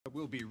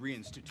will be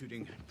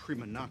reinstituting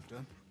prima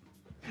nocta.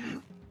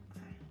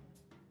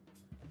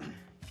 Be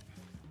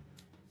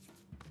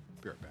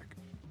right back.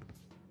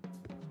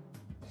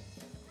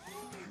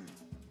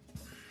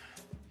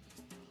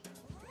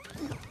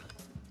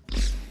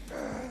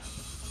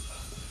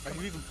 Are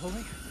you even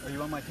pulling? Are you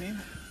on my team?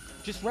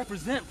 Just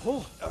represent,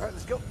 pull. All right,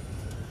 let's go.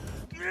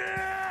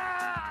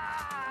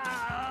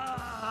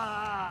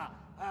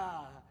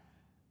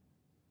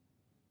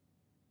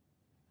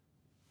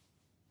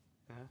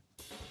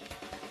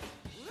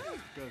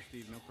 Go,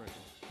 Steve, no pressure.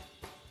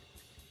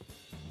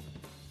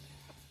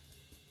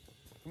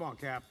 Come on,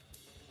 Cap.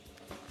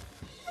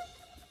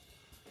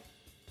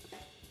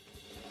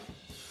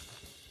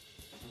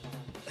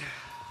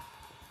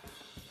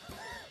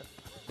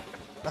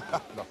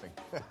 Nothing.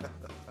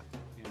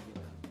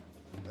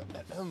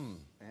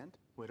 And?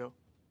 Widow?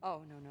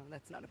 Oh, no,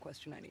 that's not a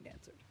question I need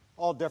answered.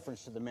 All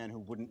deference to the man who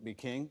wouldn't be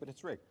king, but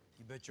it's rigged.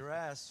 You bet your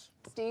ass.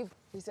 Steve,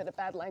 you said a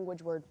bad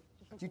language word.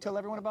 Did you tell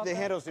everyone about The that?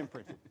 handle's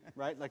imprinted,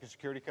 right? Like a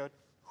security code.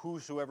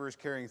 Whosoever is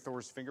carrying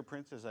Thor's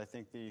fingerprints is, I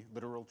think, the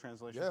literal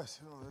translation. Yes,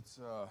 that's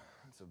a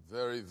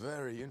very,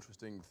 very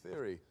interesting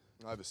theory.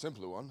 I have a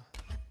simpler one.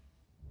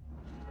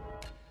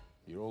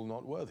 You're all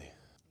not worthy.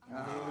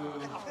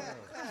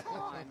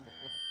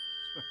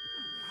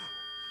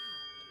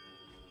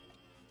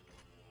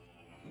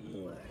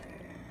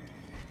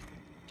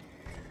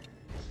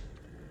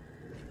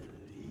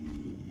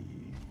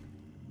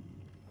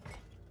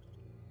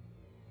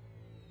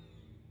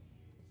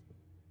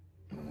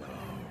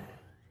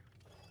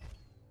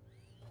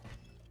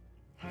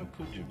 How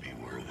could you be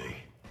worthy?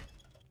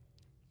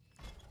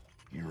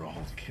 You're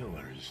all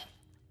killers.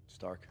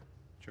 Stark.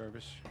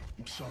 Jarvis.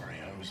 I'm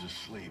sorry, I was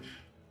asleep.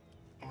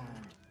 Or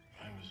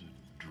I was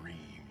a dream.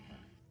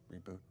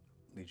 Reboot.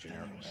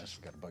 Legionnaire. Yes,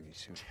 got a buggy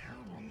suit.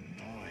 Terrible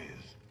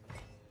noise.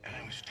 And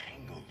I was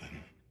tangled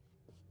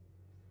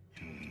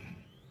in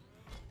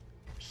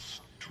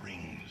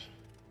strings.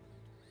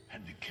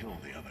 Had to kill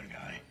the other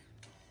guy.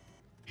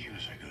 He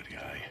was a good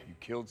guy. You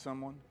killed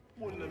someone?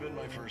 Wouldn't have been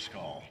my first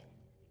call.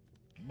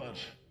 But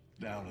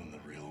down in the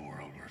real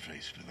world, we're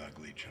faced with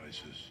ugly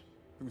choices.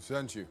 Who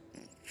sent you?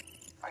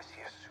 I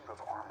see a suit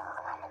of armor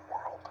around the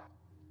world.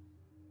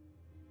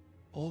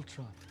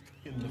 Ultron.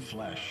 In the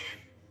flesh.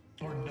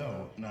 Or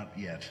no, not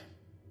yet.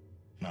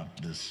 Not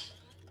this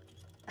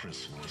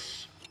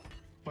chrysalis.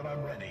 But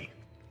I'm ready.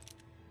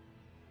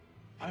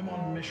 I'm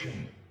on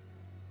mission.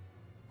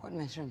 What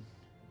mission?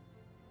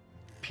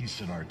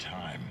 Peace in our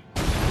time.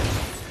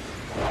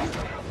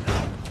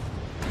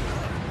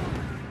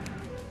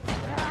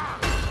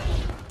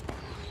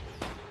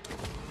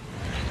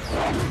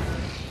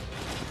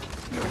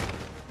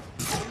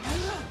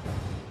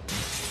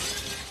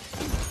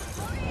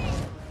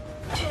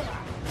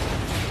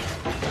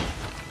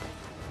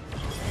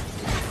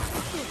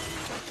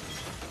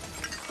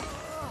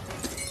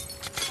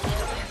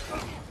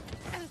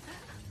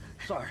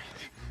 Sorry.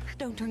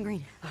 Don't turn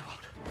green. I won't.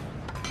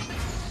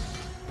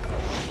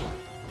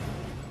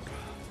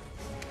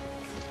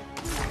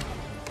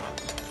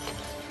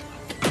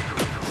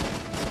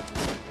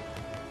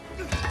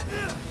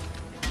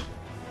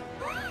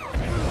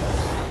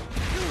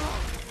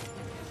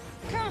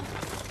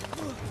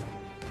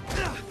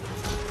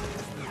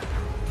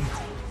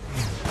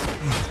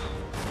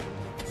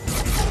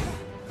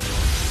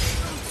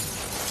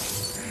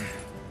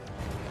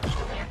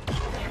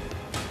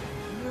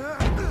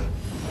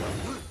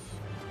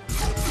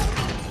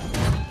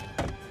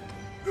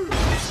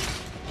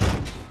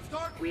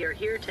 We are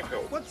here to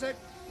help. One sec.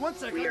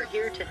 We are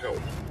here to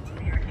help.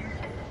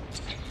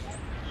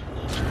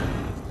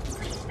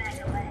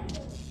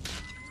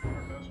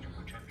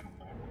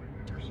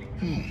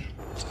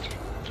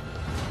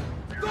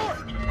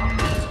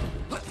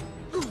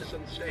 It's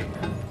unsafe.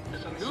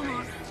 It's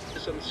unsafe.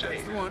 It's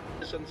unsafe.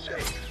 It's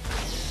unsafe.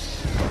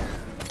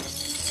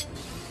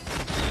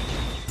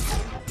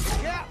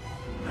 Yeah.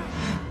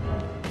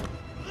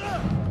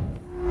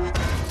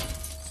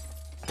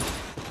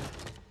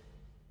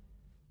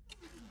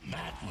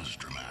 That was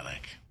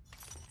dramatic.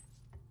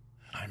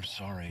 I'm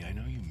sorry, I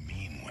know you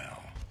mean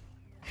well.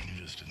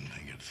 You just didn't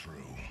think it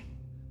through.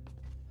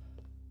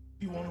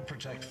 You want to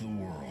protect the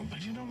world,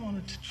 but you don't want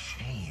it to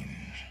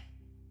change.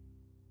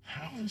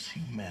 How is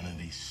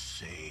humanity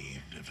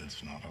saved if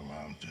it's not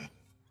allowed to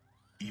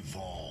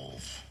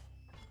evolve?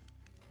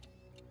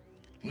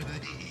 With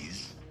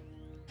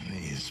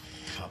these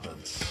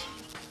puppets.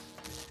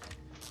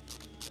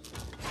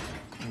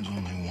 There's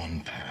only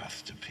one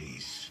path to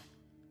peace.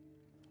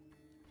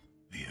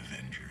 The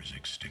Avengers'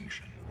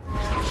 extinction.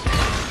 I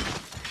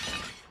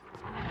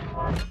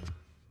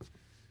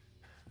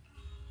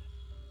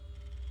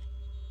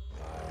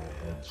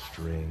had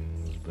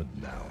strings, but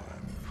now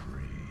I'm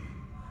free.